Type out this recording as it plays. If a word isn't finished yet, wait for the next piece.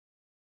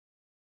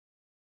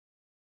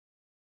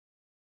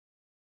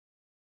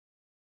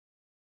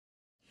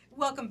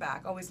Welcome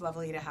back. Always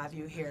lovely to have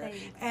you here.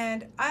 Thanks.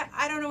 And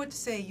I don't know what to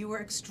say. You were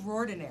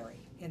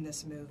extraordinary in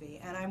this movie.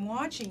 And I'm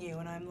watching you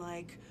and I'm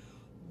like,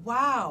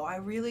 wow, I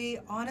really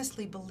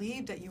honestly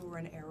believed that you were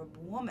an Arab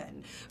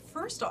woman.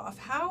 First off,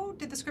 how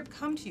did the script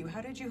come to you?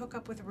 How did you hook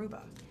up with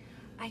Ruba?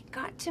 I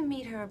got to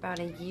meet her about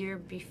a year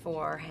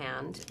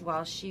beforehand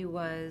while she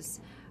was,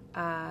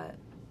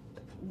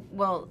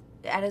 well,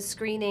 at a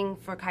screening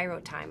for Cairo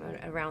Time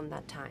around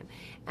that time.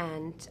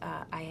 And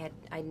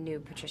I knew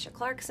Patricia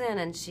Clarkson,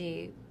 and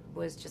she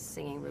was just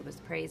singing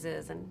Ruba's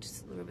praises, and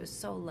just, Ruba's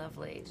so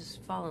lovely.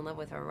 Just fall in love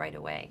with her right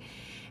away.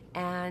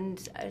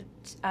 And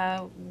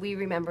we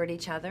remembered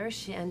each other,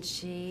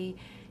 she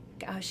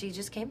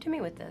just came to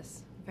me with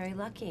this. Very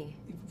lucky.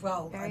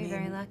 Well,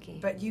 very lucky.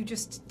 But you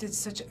just did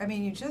such,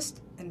 you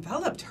just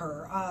enveloped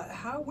her.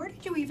 Where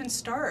did you even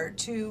start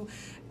to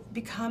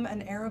become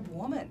an Arab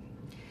woman?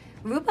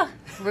 Ruba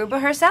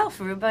herself.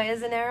 Ruba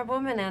is an Arab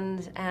woman,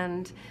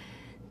 and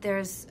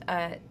there's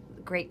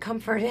great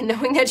comfort in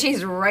knowing that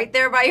she's right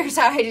there by your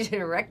side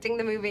directing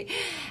the movie.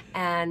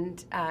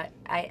 And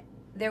I've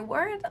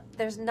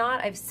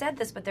said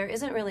this, but there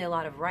isn't really a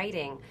lot of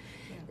writing,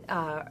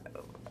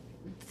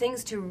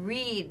 things to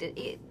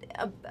read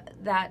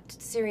that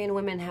Syrian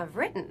women have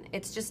written.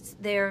 It's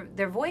just their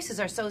voices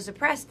are so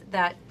suppressed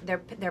that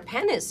their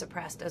pen is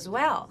suppressed as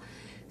well.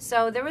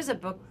 So there was a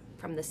book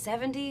from the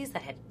 70s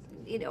that had,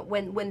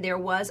 when there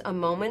was a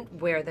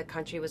moment where the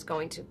country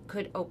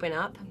could open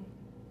up,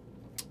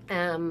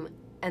 and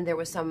there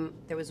was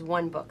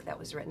one book that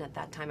was written at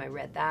that time. I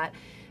read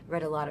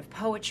a lot of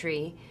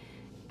poetry,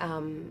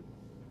 and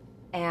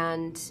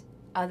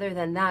other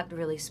than that,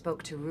 really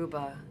spoke to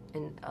Ruba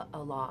a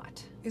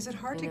lot. Is it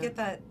hard to get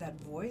that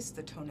voice,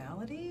 the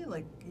tonality?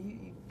 Like,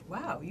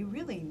 wow, you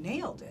really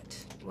nailed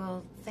it.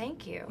 Well,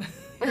 thank you.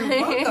 You're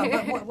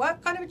welcome. But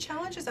what kind of a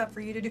challenge is that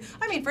for you to do?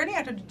 For any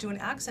actor to do an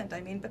accent,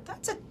 but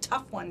that's a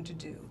tough one to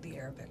do, the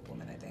Arabic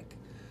woman, I think.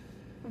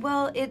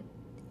 Well,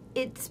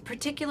 its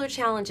particular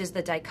challenge is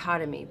the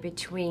dichotomy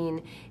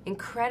between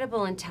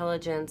incredible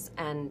intelligence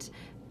and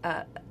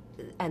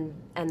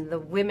the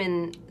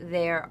women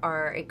there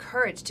are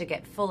encouraged to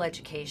get full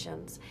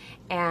educations,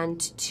 and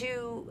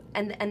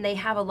they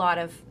have a lot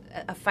of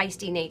a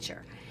feisty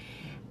nature.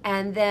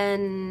 And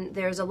then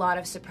there's a lot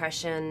of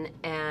suppression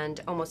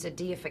and almost a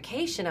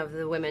deification of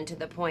the women to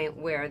the point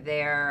where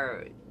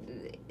they're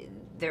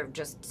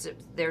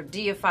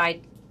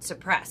deified,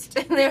 suppressed.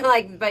 They're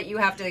like, but you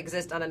have to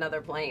exist on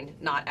another plane,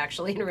 not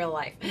actually in real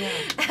life. Yeah.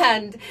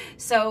 And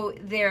so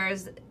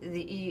there's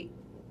the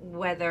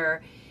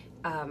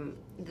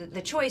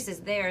choice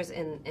is theirs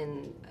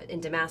in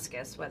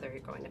Damascus, whether you're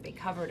going to be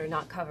covered or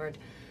not covered,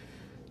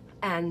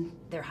 and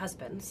their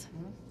husbands.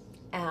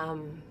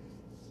 Mm-hmm.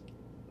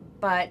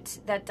 But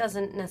that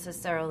doesn't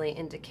necessarily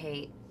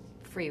indicate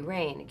free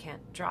reign. You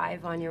can't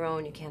drive on your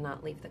own. You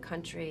cannot leave the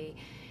country.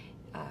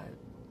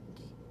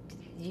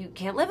 You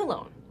can't live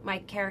alone. My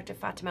character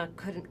Fatima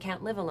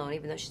can't live alone,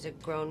 even though she's a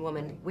grown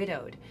woman,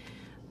 widowed.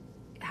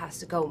 Has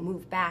to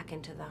move back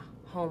into the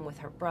home with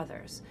her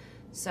brothers.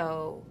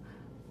 So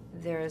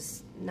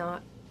there's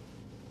not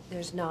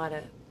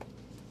a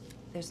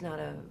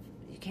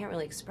you can't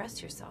really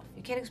express yourself.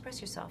 You can't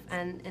express yourself,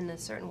 and in a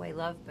certain way,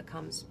 love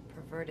becomes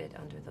perverted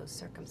under those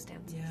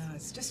circumstances. Yeah,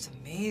 it's just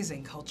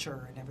amazing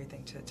culture and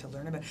everything to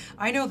learn about.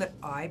 I know that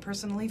I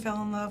personally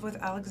fell in love with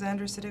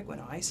Alexander Siddig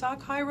when I saw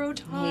Cairo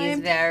Time. He's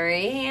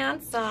very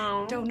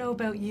handsome. Don't know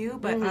about you,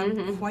 but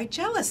I'm quite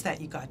jealous that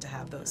you got to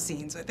have those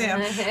scenes with him.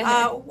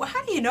 How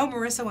do you know,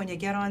 Marisa, when you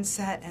get on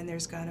set and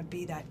there's going to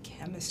be that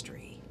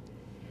chemistry?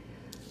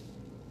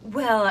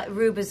 Well,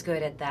 Ruba's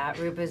good at that.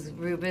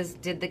 Ruba's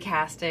did the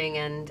casting,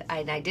 and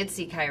I did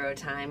see Cairo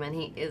Time, and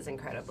he is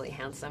incredibly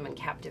handsome and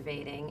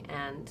captivating,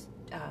 and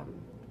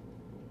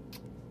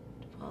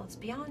well, it's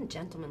beyond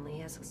gentlemanly.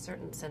 He has a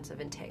certain sense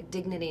of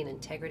dignity and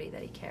integrity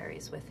that he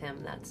carries with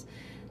him. That's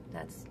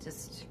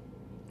just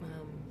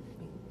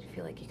you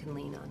feel like you can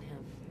lean on him.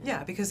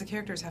 Yeah, because the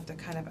characters have to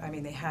kind of,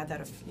 they had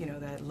that,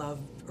 that love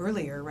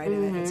earlier, right?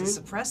 And it's a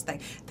suppressed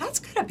thing. That's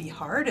gotta be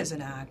hard as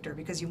an actor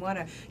because you want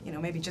to,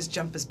 maybe just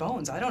jump his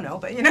bones. I don't know,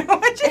 but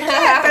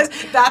because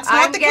that's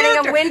not I'm the getting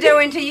character. a window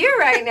into you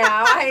right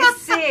now. I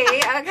see.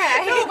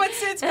 Okay. No, but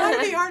it's gotta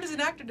be hard as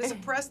an actor to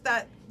suppress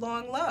that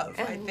long love.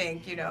 I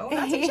think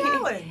that's a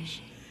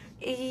challenge.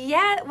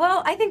 Yeah.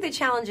 Well, I think the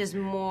challenge is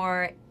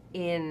more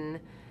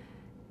in.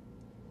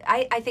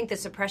 I think the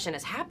suppression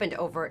has happened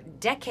over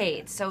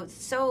decades.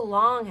 So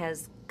long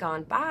has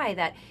gone by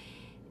that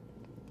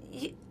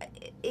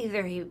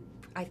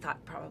I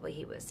thought probably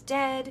he was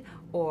dead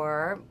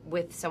or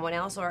with someone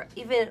else, or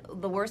even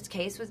the worst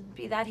case would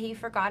be that he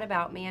forgot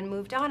about me and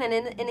moved on,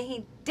 and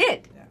he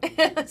did.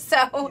 Yeah.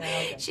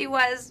 She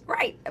was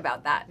right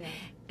about that. Yeah.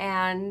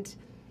 And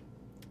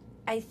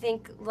I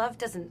think love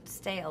doesn't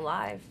stay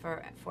alive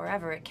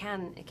forever. It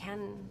can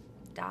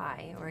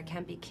die, or it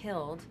can be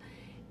killed,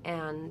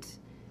 and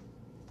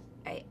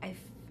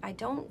I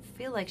don't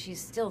feel like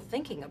she's still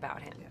thinking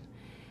about him. Yeah.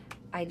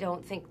 I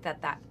don't think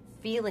that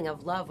feeling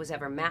of love was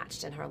ever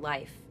matched in her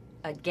life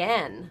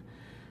again.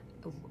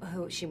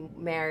 who she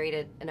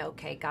married an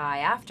okay guy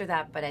after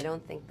that, but I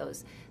don't think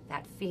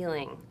that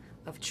feeling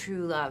of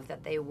true love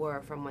that they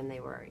were from when they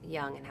were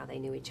young and how they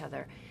knew each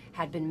other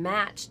had been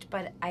matched.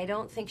 But I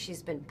don't think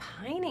she's been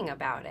pining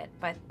about it.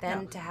 But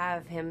then to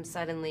have him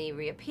suddenly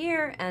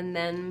reappear, and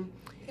then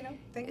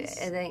things.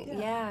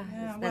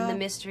 Then the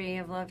mystery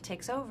of love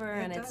takes over,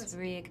 and it's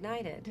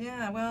reignited.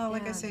 Yeah, well,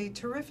 like I say,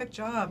 terrific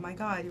job. My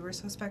God, you were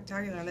so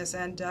spectacular on this,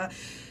 and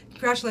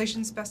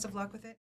congratulations, best of luck with it.